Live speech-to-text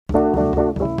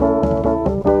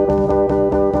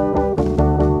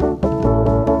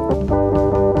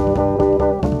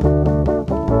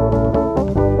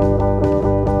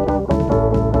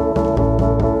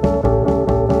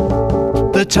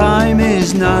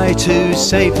nigh to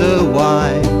save the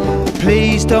Wye.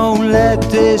 Please don't let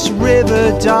this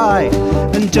river die,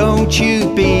 and don't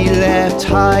you be left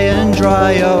high and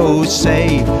dry. Oh,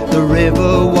 save the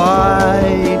River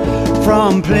Wye.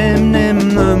 From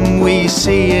Plymnum we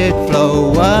see it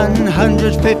flow,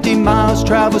 150 miles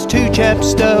travels to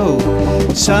Chepstow,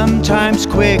 sometimes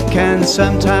quick and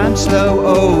sometimes slow.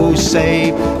 Oh,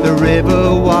 save the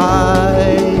River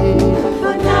Wye.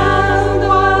 But now the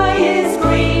Wye is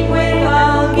green with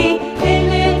algae,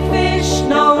 inlet fish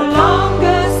no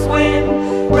longer swim.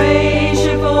 Raise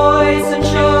your voice and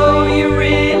show you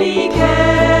really care.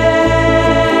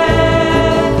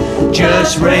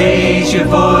 Just raise your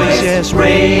voice, yes,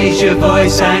 raise your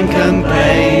voice and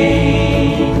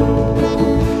complain.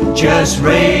 Just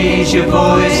raise your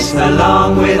voice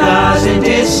along with ours in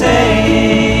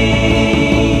disdain.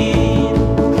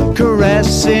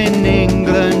 Caressing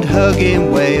England,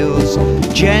 hugging Wales,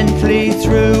 gently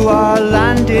through our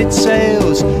landed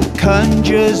sails,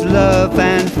 conjures love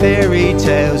and fairy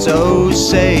tales. Oh,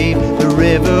 save the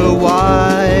River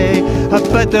Wye.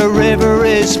 But the river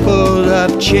is full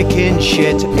of chicken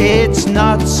shit. It's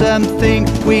not something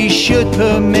we should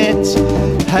permit.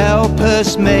 Help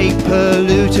us make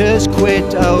polluters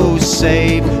quit. Oh,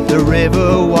 save the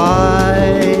River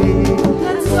Wye.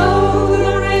 And so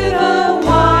the River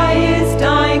Wye is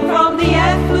dying from the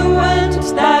effluent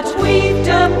that we've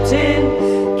dumped in.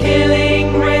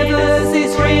 Killing rivers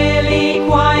is really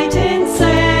quite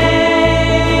insane.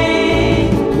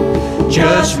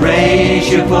 Just raise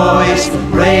your voice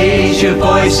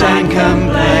and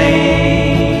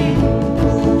complain.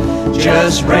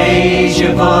 Just raise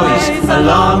your voice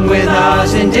along with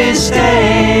ours in disdain.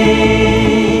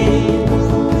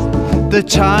 The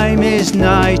time is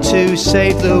nigh to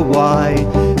save the Wye.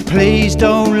 Please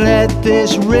don't let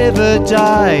this river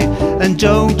die, and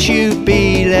don't you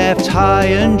be left high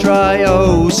and dry.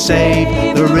 Oh,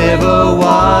 save the River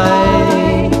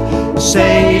Wye.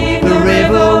 Save the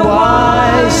River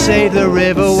Wye. Save the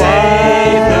River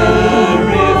Wye.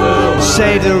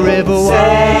 Save the River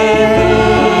Wye.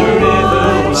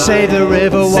 Save the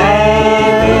River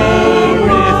Wye.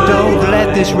 Don't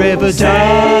let this river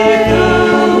die.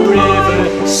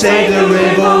 Save the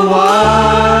River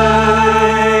Wye.